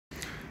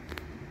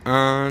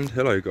And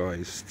hello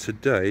guys,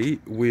 today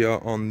we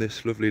are on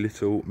this lovely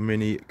little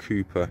Mini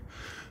Cooper,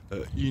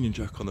 Union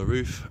Jack on the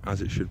roof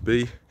as it should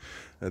be.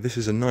 This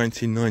is a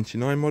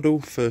 1999 model,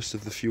 first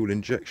of the fuel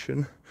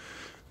injection.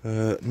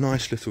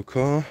 Nice little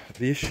car.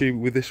 The issue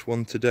with this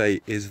one today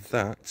is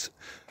that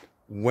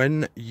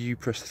when you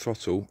press the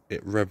throttle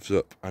it revs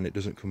up and it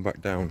doesn't come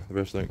back down. The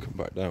revs don't come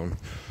back down,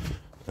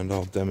 and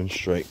I'll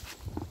demonstrate.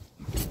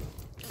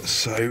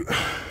 So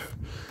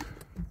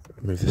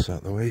move this out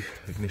of the way,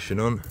 ignition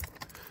on.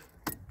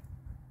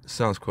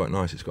 Sounds quite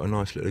nice. It's got a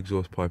nice little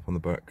exhaust pipe on the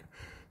back,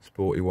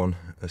 sporty one,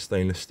 a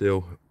stainless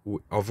steel.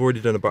 I've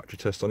already done a battery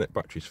test on it.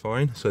 Battery's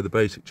fine, so the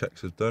basic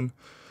checks are done.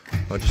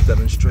 I'll just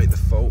demonstrate the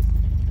fault.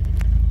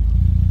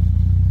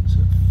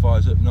 So it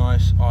fires up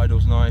nice,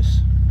 idles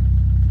nice,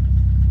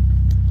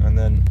 and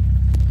then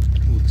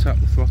we'll tap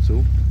the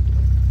throttle.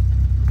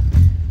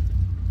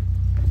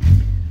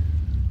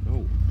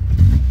 Oh,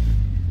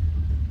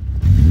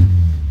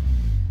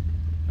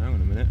 hang on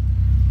a minute.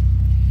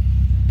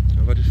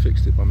 Have I just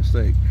fixed it by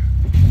mistake?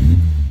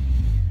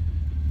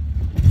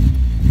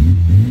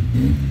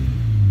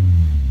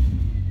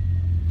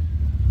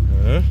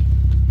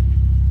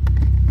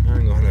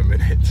 Hang on a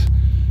minute.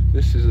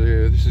 This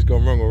has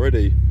gone wrong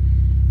already.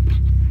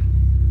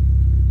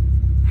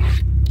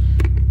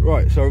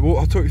 Right, so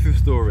I'll talk you through the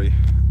story.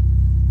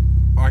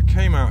 I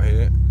came out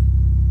here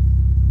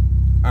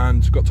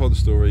and got told the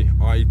story.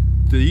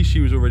 The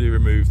ECU was already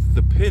removed.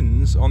 The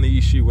pins on the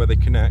ECU where they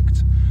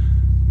connect,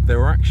 they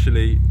were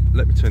actually,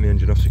 let me turn the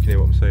engine off so you can hear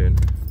what I'm saying.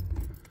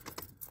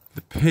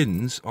 The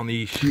pins on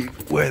the ECU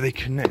where they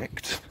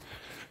connect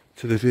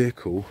to the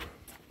vehicle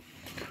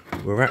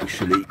were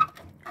actually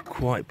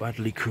quite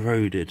badly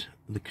corroded.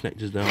 The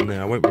connector's down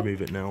there. I won't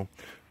remove it now,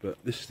 but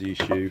this is the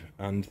issue,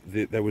 and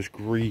there was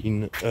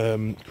green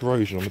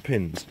corrosion on the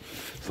pins.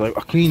 So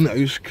I cleaned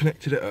those,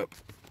 connected it up,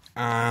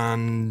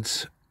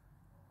 and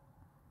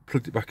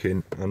plugged it back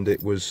in, and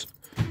it was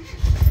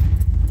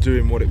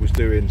doing what it was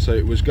doing. So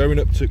it was climbing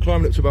up to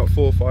about 4,000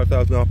 or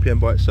 5,000 RPM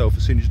by itself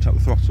as soon as you tap the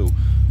throttle.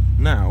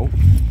 Now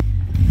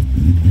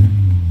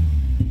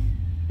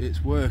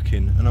it's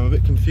working, and I'm a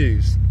bit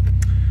confused.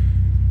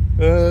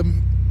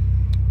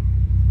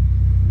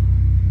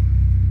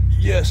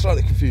 Yeah,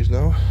 slightly confused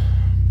now.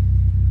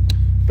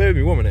 Bear with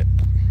me 1 minute.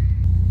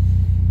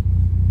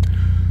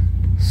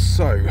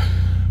 So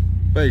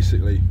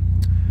basically,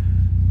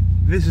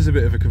 this is a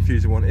bit of a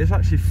confusing one. It's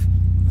actually,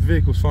 the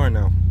vehicle's fine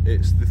now.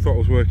 The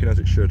throttle's working as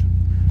it should.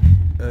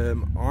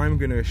 I'm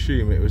going to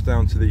assume it was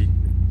down to the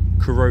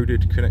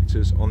corroded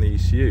connectors on the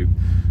ECU.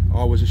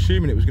 I was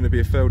assuming it was going to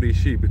be a failed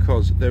ECU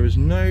because there is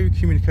no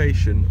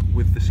communication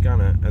with the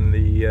scanner and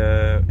the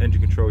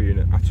engine control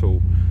unit at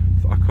all.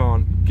 I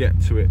can't get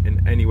to it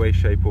in any way,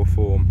 shape or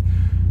form.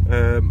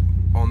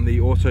 On the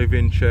auto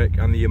VIN check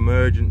and the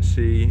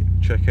emergency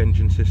check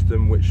engine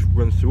system, which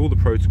runs through all the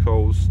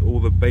protocols, all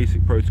the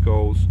basic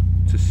protocols,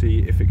 to see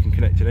if it can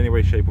connect in any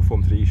way, shape or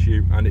form to the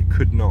ECU, and it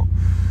could not.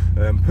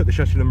 Put the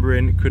chassis number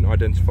in, couldn't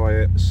identify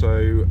it,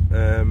 so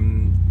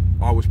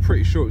I was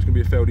pretty sure it was going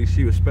to be a failed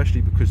ECU,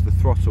 especially because the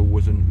throttle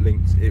wasn't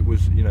linked. It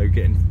was, you know,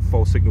 getting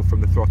false signal from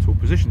the throttle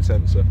position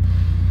sensor.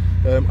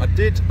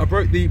 I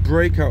broke the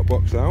breakout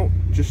box out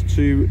just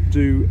to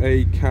do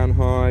a can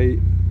high,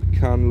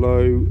 can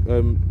low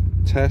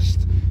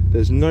test.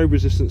 There's no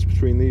resistance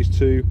between these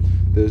two.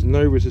 There's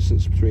no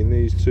resistance between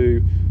these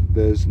two.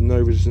 There's no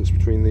resistance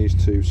between these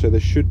two. So there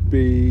should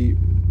be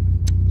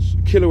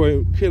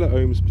kilo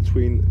ohms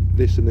between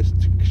this and this.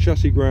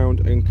 Chassis ground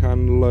and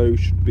can low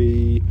should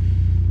be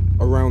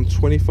around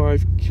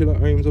 25 kilo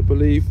ohms, I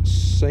believe.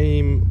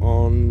 Same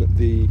on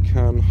the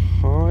can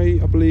high,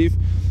 I believe.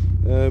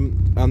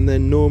 And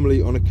then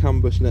normally on a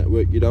CAN bus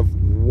network you'd have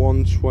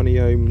 120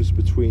 ohms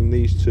between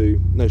these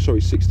two. No,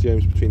 sorry, 60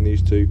 ohms between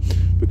these two,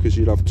 because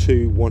you'd have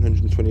two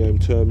 120 ohm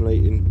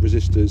terminating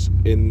resistors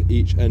in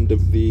each end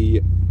of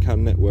the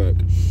CAN network.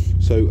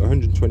 So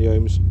 120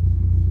 ohms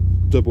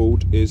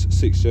doubled is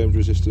 60 ohms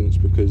resistance,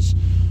 because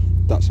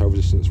that's how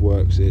resistance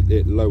works.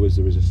 It lowers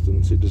the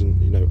resistance, it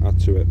doesn't, you know, add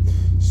to it.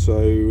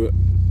 So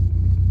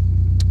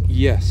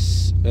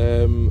yes,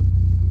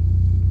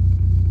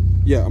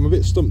 yeah, I'm a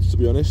bit stumped, to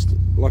be honest.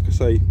 Like I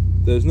say,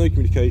 there's no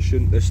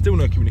communication. There's still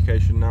no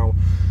communication now.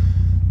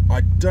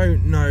 I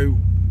don't know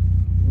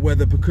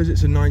whether because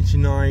it's a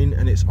 99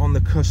 and it's on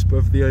the cusp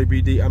of the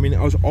OBD. I mean,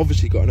 I was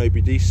obviously got an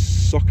OBD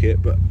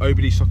socket, but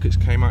OBD sockets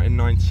came out in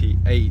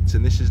 98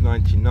 and this is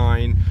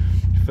 99.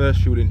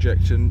 First fuel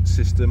injection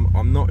system.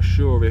 I'm not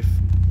sure if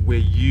we're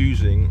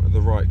using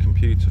the right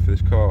computer for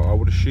this car. I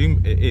would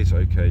assume it is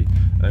okay,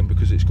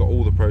 because it's got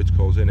all the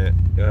protocols in it,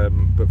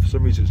 but for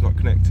some reason it's not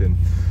connecting.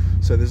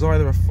 So there's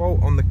either a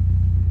fault on the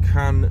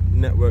CAN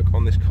network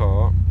on this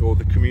car, or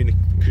the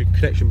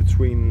connection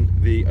between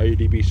the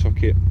ODB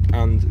socket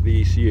and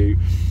the ECU,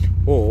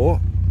 or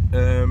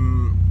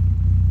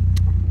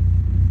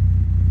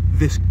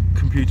this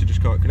computer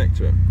just can't connect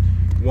to it.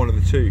 One of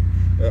the two.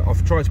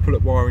 I've tried to pull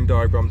up wiring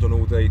diagrams on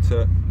All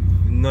Data.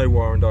 no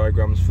wiring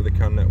diagrams for the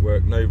CAN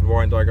network, no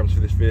wiring diagrams for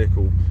this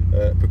vehicle,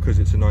 because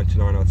it's a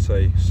 99, I'd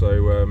say.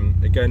 So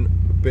again,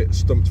 a bit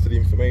stumped for the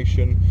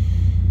information.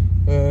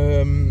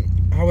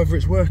 However,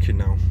 it's working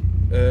now.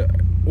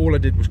 All I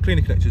did was clean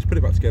the connectors, put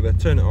it back together,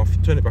 turn it off,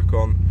 turn it back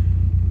on,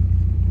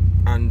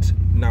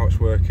 and now it's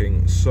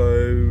working.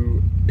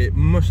 So it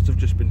must have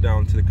just been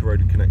down to the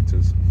corroded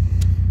connectors.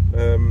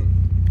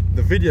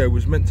 The video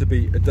was meant to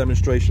be a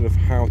demonstration of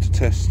how to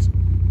test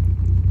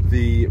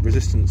the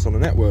resistance on a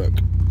network,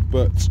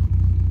 but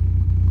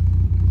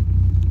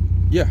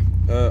yeah,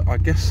 I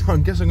guess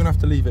I'm gonna have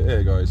to leave it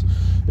here, guys.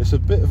 It's a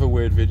bit of a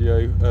weird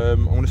video. I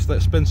want to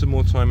spend some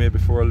more time here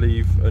before I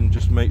leave and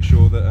just make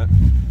sure that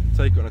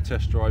take it on a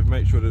test drive,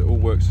 make sure that it all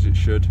works as it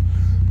should,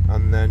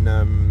 and then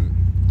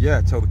yeah,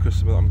 tell the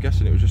customer that I'm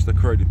guessing it was just the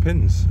corroded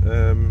pins.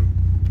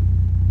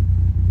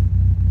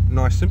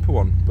 Nice simple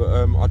one, but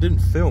I didn't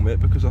film it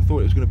because I thought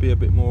it was going to be a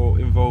bit more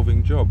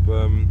involving job.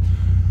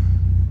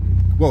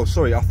 Well,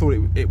 sorry, I thought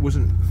it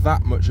wasn't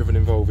that much of an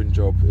involving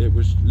job. It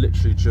was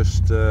literally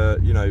just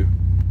you know,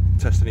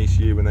 test an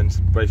ECU, and then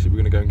basically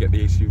we're going to go and get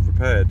the ECU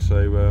repaired,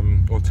 so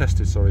or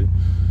tested, sorry.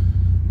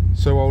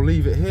 So I'll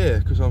leave it here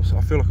because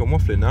I feel like I'm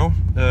waffling now.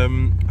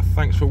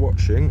 Thanks for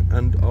watching,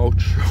 and I'll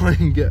try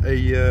and get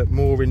a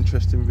more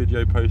interesting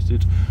video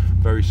posted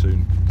very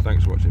soon.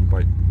 Thanks for watching,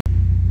 bye.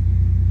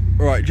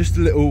 Right, just a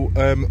little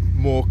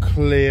more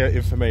clear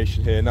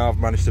information here. Now I've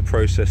managed to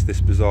process this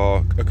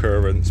bizarre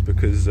occurrence,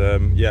 because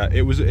yeah,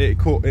 it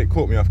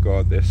caught me off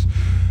guard, this.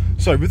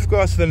 So with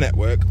regards to the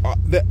network,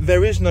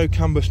 there is no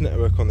CAN bus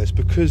network on this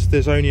because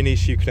there's only an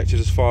ECU connected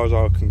as far as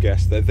I can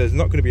guess. There's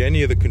not going to be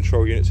any other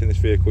control units in this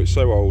vehicle. It's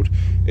so old,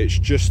 it's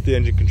just the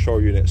engine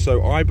control unit.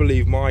 So I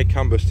believe my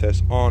CAN bus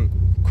tests aren't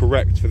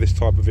correct for this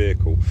type of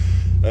vehicle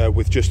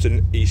with just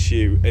an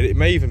ECU. And it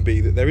may even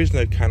be that there is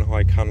no CAN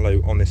high, CAN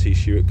low on this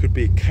ECU. It could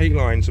be a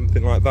K-line,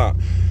 something like that,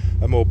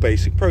 a more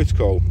basic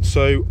protocol.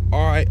 So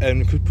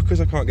because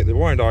I can't get the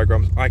wiring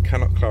diagrams, I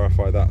cannot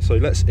clarify that. So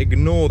let's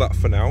ignore that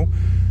for now.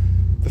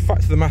 The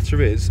fact of the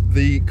matter is,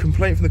 the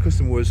complaint from the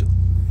customer was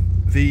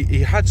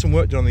he had some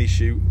work done on the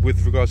issue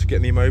with regards to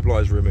getting the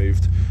immobiliser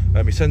removed.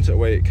 He sent it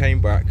away, it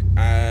came back,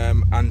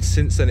 and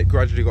since then it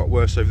gradually got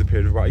worse over the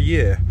period of about a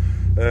year.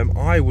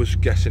 I was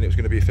guessing it was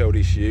going to be a failed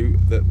ECU,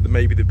 that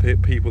maybe the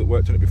people that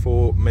worked on it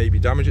before maybe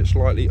damaged it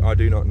slightly, I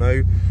do not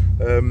know.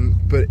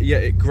 But yeah,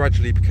 it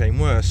gradually became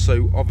worse.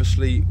 So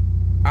obviously,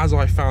 as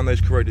I found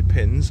those corroded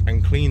pins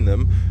and cleaned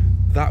them,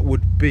 that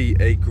would be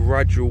a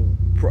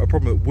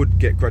problem that would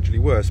get gradually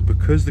worse.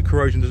 Because the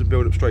corrosion doesn't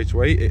build up straight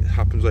away, it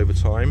happens over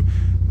time.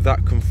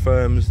 That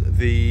confirms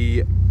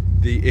the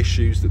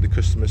issues that the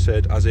customer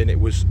said, as in it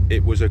was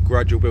a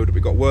gradual build up. It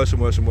got worse and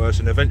worse and worse,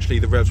 and eventually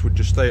the revs would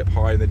just stay up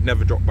high and they'd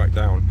never drop back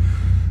down.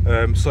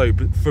 So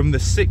from the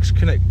 6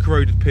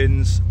 corroded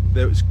pins,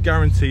 there was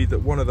guaranteed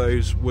that one of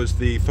those was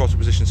the throttle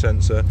position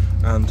sensor,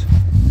 and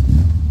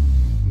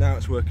now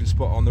it's working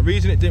spot on. The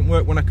reason it didn't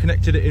work when I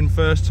connected it in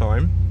first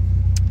time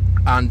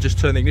and just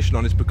turned the ignition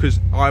on is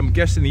because I'm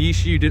guessing the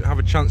ECU didn't have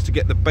a chance to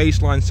get the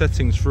baseline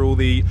settings for all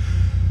the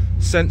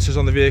sensors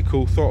on the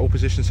vehicle, throttle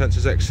position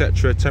sensors,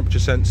 etc., temperature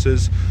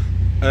sensors,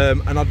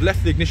 and I'd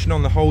left the ignition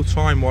on the whole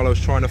time while I was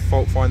trying to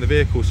fault find the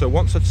vehicle. So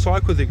once I'd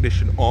cycled the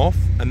ignition off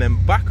and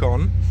then back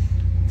on,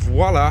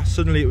 voila,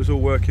 suddenly it was all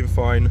working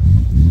fine,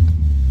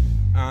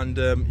 and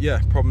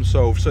yeah, problem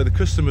solved. So the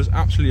customer's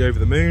absolutely over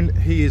the moon.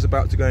 He is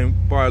about to go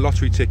and buy a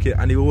lottery ticket,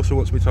 and he also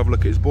wants me to have a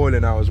look at his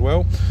boiler now as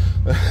well.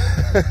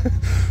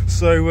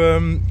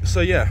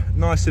 So yeah,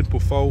 nice simple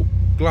fault.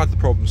 Glad the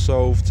problem's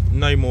solved.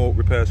 No more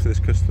repairs for this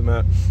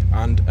customer,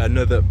 and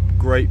another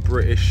great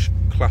British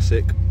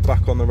classic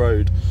back on the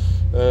road.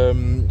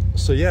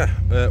 So yeah,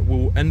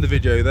 we'll end the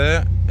video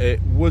there.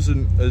 It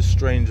wasn't as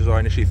strange as I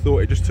initially thought.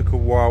 It just took a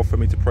while for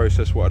me to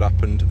process what had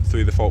happened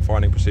through the fault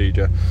finding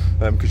procedure,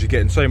 because you're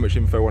getting so much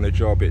info on a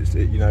job.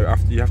 You know,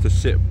 after you have to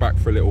sit back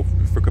for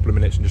a couple of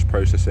minutes and just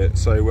process it.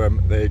 So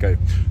there you go.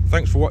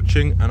 Thanks for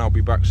watching, and I'll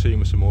be back soon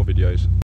with some more videos.